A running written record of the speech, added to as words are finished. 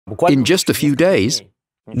In just a few days,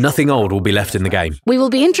 nothing old will be left in the game. We will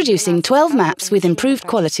be introducing 12 maps with improved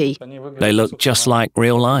quality. They look just like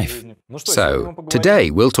real life. So,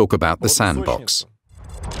 today we'll talk about the Sandbox.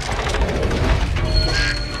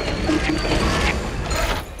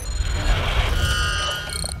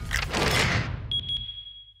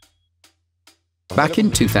 Back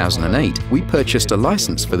in 2008, we purchased a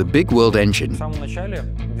license for the Big World engine.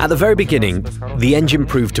 At the very beginning, the engine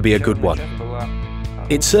proved to be a good one.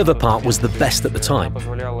 Its server part was the best at the time.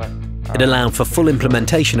 It allowed for full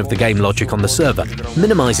implementation of the game logic on the server,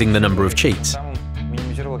 minimizing the number of cheats.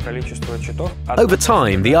 Over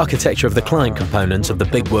time, the architecture of the client components of the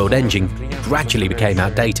Big World engine gradually became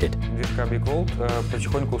outdated.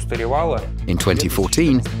 In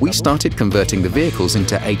 2014, we started converting the vehicles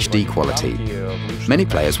into HD quality. Many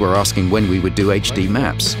players were asking when we would do HD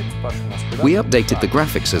maps. We updated the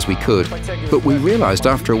graphics as we could, but we realized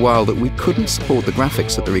after a while that we couldn't support the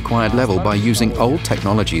graphics at the required level by using old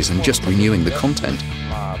technologies and just renewing the content.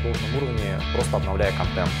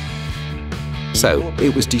 So,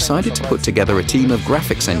 it was decided to put together a team of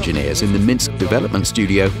graphics engineers in the Minsk development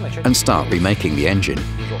studio and start remaking the engine.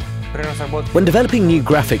 When developing new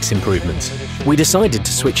graphics improvements, we decided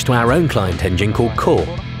to switch to our own client engine called Core.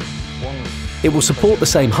 It will support the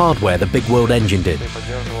same hardware the Big World engine did.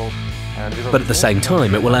 But at the same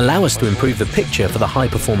time, it will allow us to improve the picture for the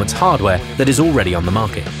high-performance hardware that is already on the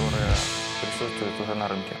market.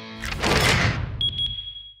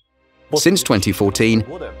 Since 2014,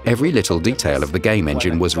 every little detail of the game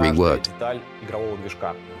engine was reworked.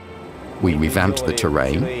 We revamped the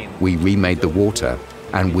terrain, we remade the water,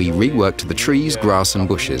 and we reworked the trees, grass and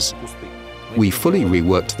bushes. We fully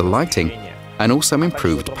reworked the lighting and also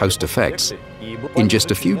improved post-effects. In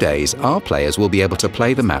just a few days, our players will be able to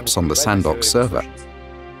play the maps on the Sandbox server.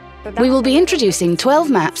 We will be introducing 12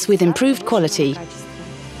 maps with improved quality.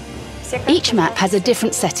 Each map has a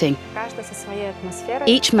different setting.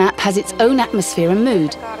 Each map has its own atmosphere and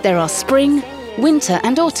mood. There are spring, winter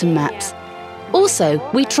and autumn maps. Also,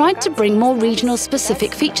 we tried to bring more regional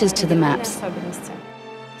specific features to the maps.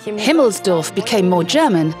 Himmelsdorf became more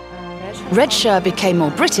German, Redshire became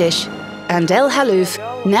more British, and El Halouf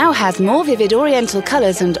now has more vivid Oriental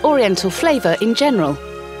colours and Oriental flavour in general.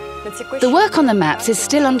 The work on the maps is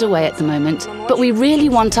still underway at the moment, but we really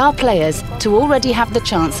want our players to already have the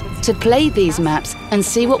chance to play these maps and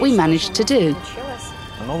see what we managed to do.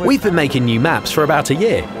 We've been making new maps for about a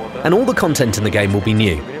year, and all the content in the game will be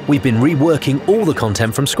new. We've been reworking all the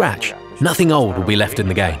content from scratch. Nothing old will be left in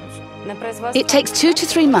the game. It takes 2 to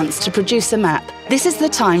 3 months to produce a map. This is the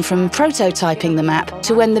time from prototyping the map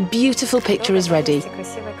to when the beautiful picture is ready.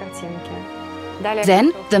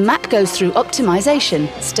 Then, the map goes through optimization,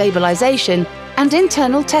 stabilization, and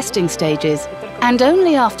internal testing stages. And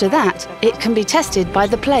only after that, it can be tested by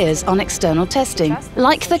the players on external testing,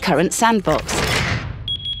 like the current Sandbox.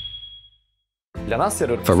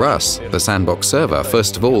 For us, the Sandbox server,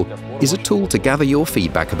 first of all, is a tool to gather your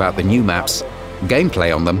feedback about the new maps,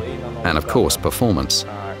 gameplay on them, and of course, performance.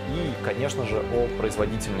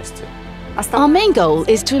 Our main goal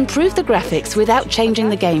is to improve the graphics without changing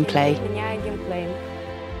the gameplay.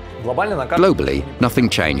 Globally, nothing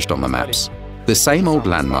changed on the maps. The same old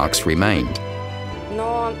landmarks remained.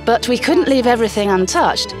 But we couldn't leave everything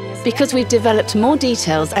untouched because we've developed more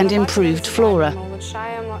details and improved flora.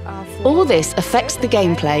 All this affects the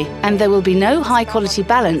gameplay, and there will be no high-quality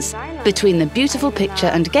balance between the beautiful picture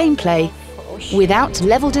and gameplay without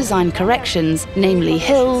level design corrections, namely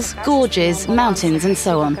hills, gorges, mountains and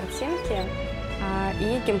so on.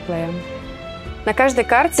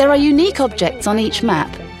 There are unique objects on each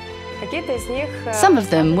map. Some of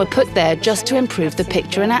them were put there just to improve the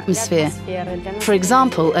picture and atmosphere. For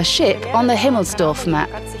example, a ship on the Himmelsdorf map.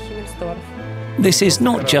 This is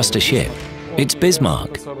not just a ship, it's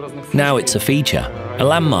Bismarck. Now it's a feature, a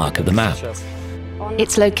landmark of the map.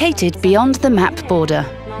 It's located beyond the map border,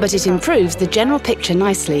 but it improves the general picture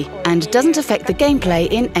nicely and doesn't affect the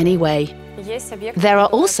gameplay in any way. There are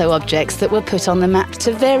also objects that were put on the map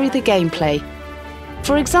to vary the gameplay.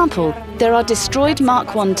 For example, there are destroyed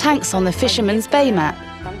Mark I tanks on the Fisherman's Bay map.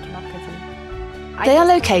 They are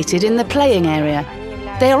located in the playing area.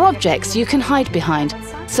 They are objects you can hide behind,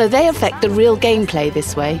 so they affect the real gameplay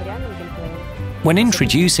this way. When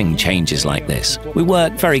introducing changes like this, we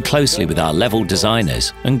work very closely with our level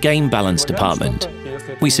designers and game balance department.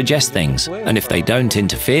 We suggest things, and if they don't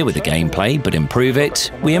interfere with the gameplay but improve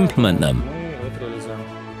it, we implement them.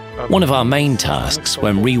 One of our main tasks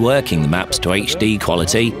when reworking the maps to HD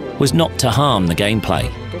quality was not to harm the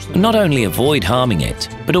gameplay, and not only avoid harming it,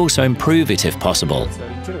 but also improve it if possible.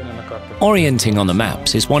 Orienting on the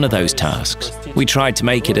maps is one of those tasks. We tried to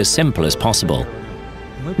make it as simple as possible.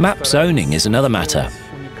 Map zoning is another matter.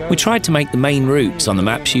 We tried to make the main routes on the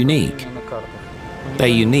maps unique. They're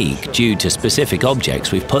unique due to specific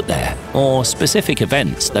objects we've put there, or specific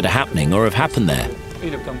events that are happening or have happened there.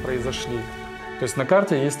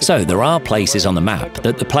 So there are places on the map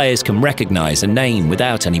that the players can recognize and name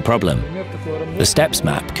without any problem. The steps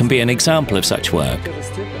map can be an example of such work.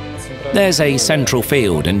 There's a central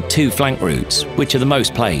field and 2 flank routes, which are the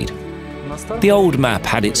most played. The old map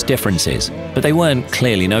had its differences, but they weren't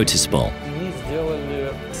clearly noticeable.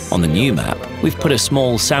 On the new map, we've put a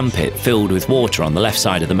small sandpit filled with water on the left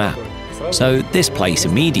side of the map, so this place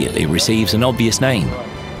immediately receives an obvious name.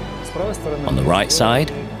 On the right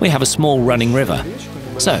side, we have a small running river,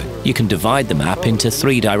 so you can divide the map into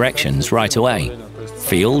 3 directions right away.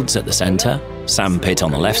 Fields at the centre, sandpit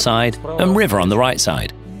on the left side, and river on the right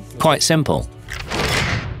side. Quite simple.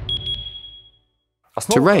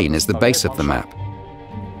 Terrain is the base of the map.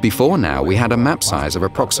 Before now, we had a map size of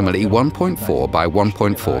approximately 1.4 by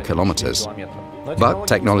 1.4 kilometers. But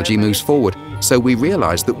technology moves forward, so we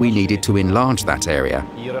realized that we needed to enlarge that area,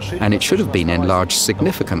 and it should have been enlarged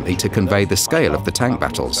significantly to convey the scale of the tank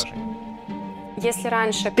battles.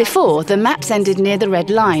 Before, the maps ended near the red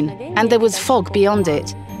line, and there was fog beyond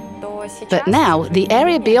it. But now, the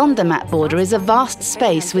area beyond the map border is a vast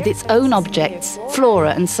space with its own objects, flora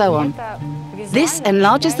and so on. This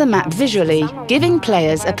enlarges the map visually, giving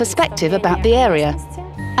players a perspective about the area.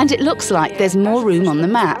 And it looks like there's more room on the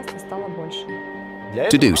map.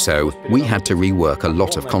 To do so, we had to rework a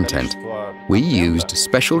lot of content. We used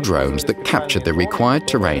special drones that captured the required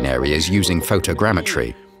terrain areas using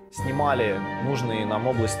photogrammetry.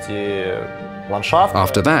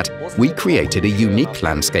 After that, we created a unique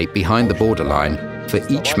landscape behind the borderline for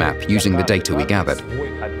each map using the data we gathered.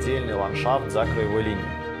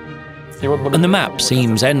 And the map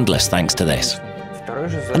seems endless thanks to this.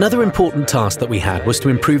 Another important task that we had was to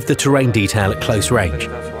improve the terrain detail at close range.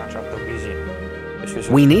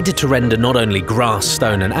 We needed to render not only grass,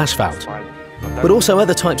 stone and asphalt, but also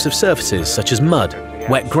other types of surfaces such as mud,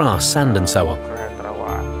 wet grass, sand and so on.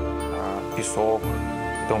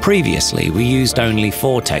 Previously, we used only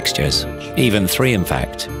 4 textures, even 3 in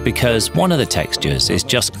fact, because one of the textures is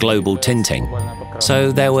just global tinting.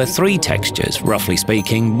 So there were 3 textures, roughly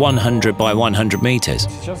speaking, 100 by 100 meters.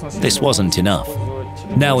 This wasn't enough.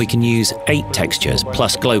 Now we can use 8 textures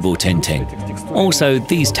plus global tinting. Also,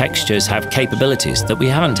 these textures have capabilities that we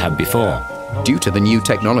haven't had before. Due to the new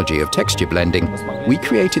technology of texture blending, we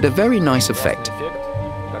created a very nice effect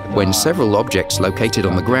when several objects located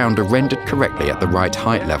on the ground are rendered correctly at the right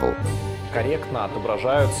height level.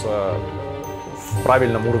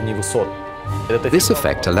 This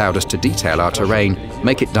effect allowed us to detail our terrain,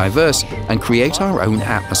 make it diverse, and create our own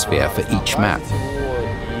atmosphere for each map.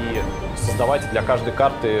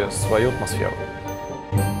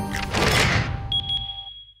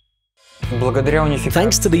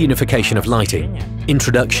 Thanks to the unification of lighting,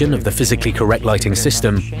 introduction of the physically correct lighting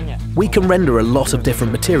system, we can render a lot of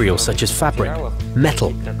different materials such as fabric,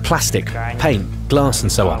 metal, plastic, paint, glass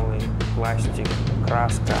and so on.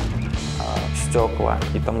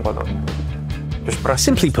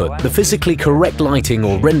 Simply put, the physically correct lighting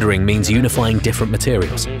or rendering means unifying different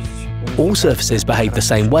materials. All surfaces behave the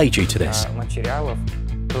same way due to this.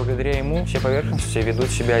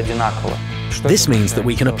 This means that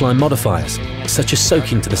we can apply modifiers, such as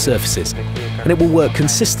soaking to the surfaces, and it will work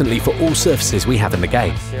consistently for all surfaces we have in the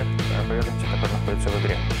game.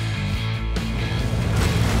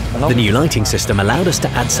 The new lighting system allowed us to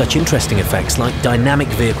add such interesting effects like dynamic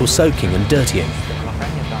vehicle soaking and dirtying.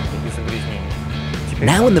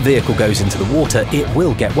 Now when the vehicle goes into the water, it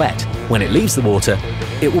will get wet. When it leaves the water,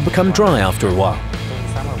 it will become dry after a while.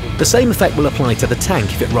 The same effect will apply to the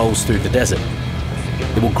tank if it rolls through the desert.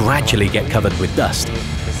 It will gradually get covered with dust.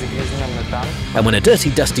 And when a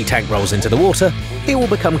dirty, dusty tank rolls into the water, it will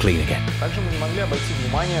become clean again.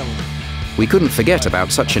 We couldn't forget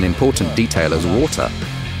about such an important detail as water.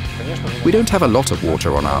 We don't have a lot of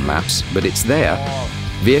water on our maps, but it's there.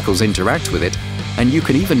 Vehicles interact with it, and you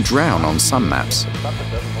can even drown on some maps.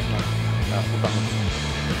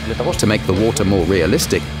 To make the water more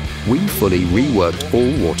realistic, we fully reworked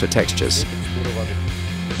all water textures.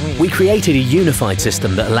 We created a unified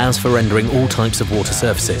system that allows for rendering all types of water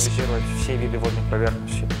surfaces.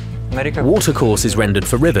 Watercourse is rendered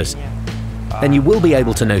for rivers, and you will be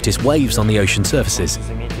able to notice waves on the ocean surfaces.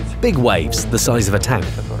 Big waves, the size of a tank.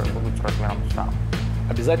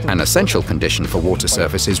 An essential condition for water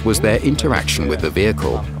surfaces was their interaction with the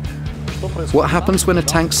vehicle. What happens when a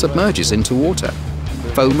tank submerges into water?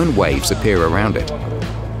 Foam and waves appear around it.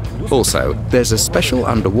 Also, there's a special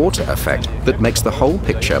underwater effect that makes the whole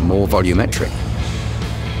picture more volumetric.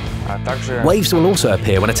 Waves will also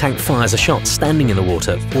appear when a tank fires a shot standing in the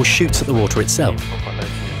water or shoots at the water itself.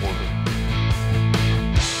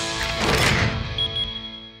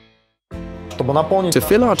 To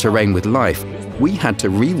fill our terrain with life, we had to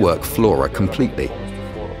rework flora completely.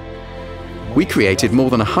 We created more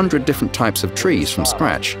than 100 different types of trees from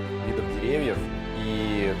scratch.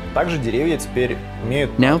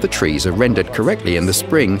 Now the trees are rendered correctly in the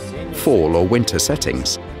spring, fall or winter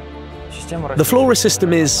settings. The flora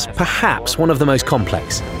system is perhaps one of the most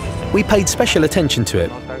complex. We paid special attention to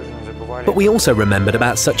it, but we also remembered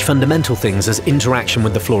about such fundamental things as interaction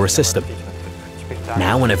with the flora system.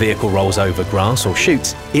 Now when a vehicle rolls over grass or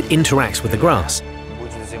shoots, it interacts with the grass.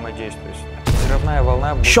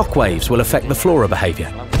 Shock waves will affect the flora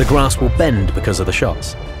behavior. The grass will bend because of the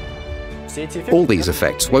shots. All these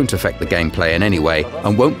effects won't affect the gameplay in any way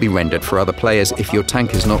and won't be rendered for other players if your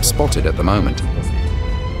tank is not spotted at the moment.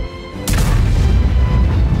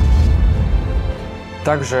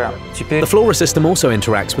 The flora system also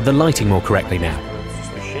interacts with the lighting more correctly now.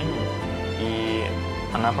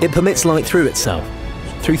 It permits light through itself,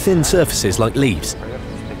 through thin surfaces like leaves.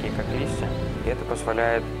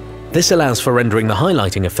 This allows for rendering the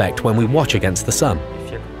highlighting effect when we watch against the sun.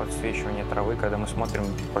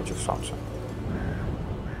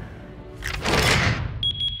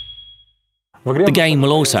 The game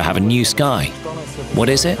will also have a new sky. What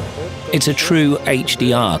is it? It's a true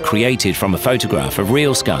HDR created from a photograph of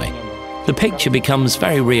real sky. The picture becomes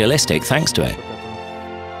very realistic thanks to it.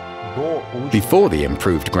 Before the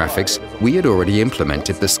improved graphics, we had already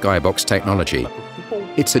implemented the Skybox technology.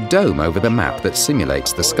 It's a dome over the map that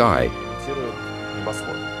simulates the sky.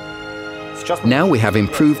 Now we have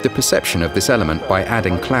improved the perception of this element by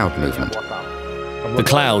adding cloud movement. The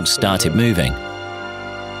clouds started moving.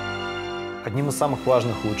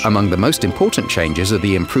 Among the most important changes are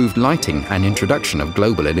the improved lighting and introduction of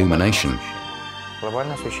global illumination.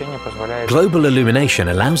 Global illumination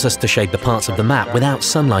allows us to shade the parts of the map without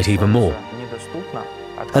sunlight even more,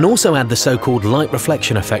 and also add the so-called light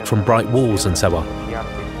reflection effect from bright walls and so on.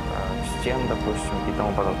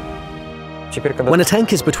 When a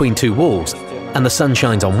tank is between two walls and the sun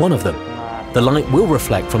shines on one of them, the light will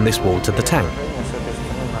reflect from this wall to the tank.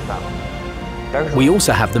 We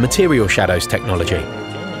also have the material shadows technology.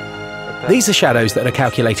 These are shadows that are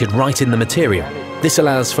calculated right in the material. This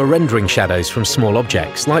allows for rendering shadows from small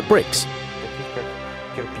objects, like bricks.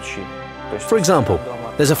 For example,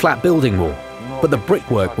 there's a flat building wall, but the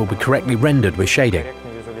brickwork will be correctly rendered with shading.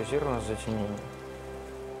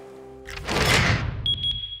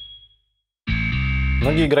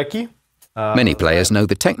 Many players know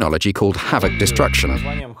the technology called havoc destruction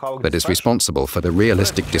that is responsible for the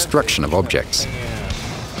realistic destruction of objects.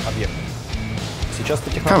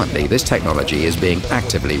 Currently, this technology is being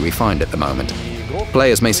actively refined at the moment.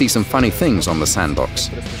 Players may see some funny things on the sandbox.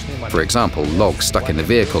 For example, logs stuck in the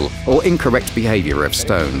vehicle or incorrect behavior of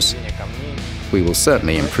stones. We will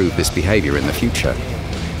certainly improve this behavior in the future.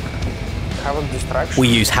 We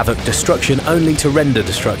use havoc destruction only to render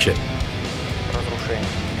destruction.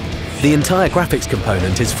 The entire graphics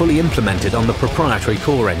component is fully implemented on the proprietary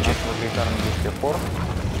core engine.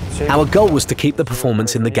 Our goal was to keep the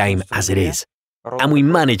performance in the game as it is, and we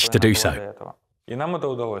managed to do so.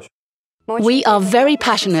 We are very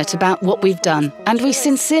passionate about what we've done, and we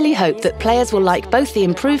sincerely hope that players will like both the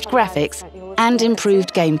improved graphics and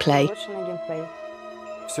improved gameplay.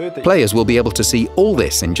 Players will be able to see all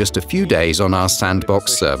this in just a few days on our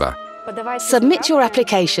Sandbox server. Submit your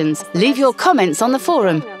applications, leave your comments on the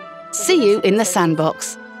forum. See you in the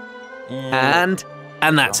Sandbox. And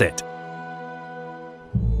that's it.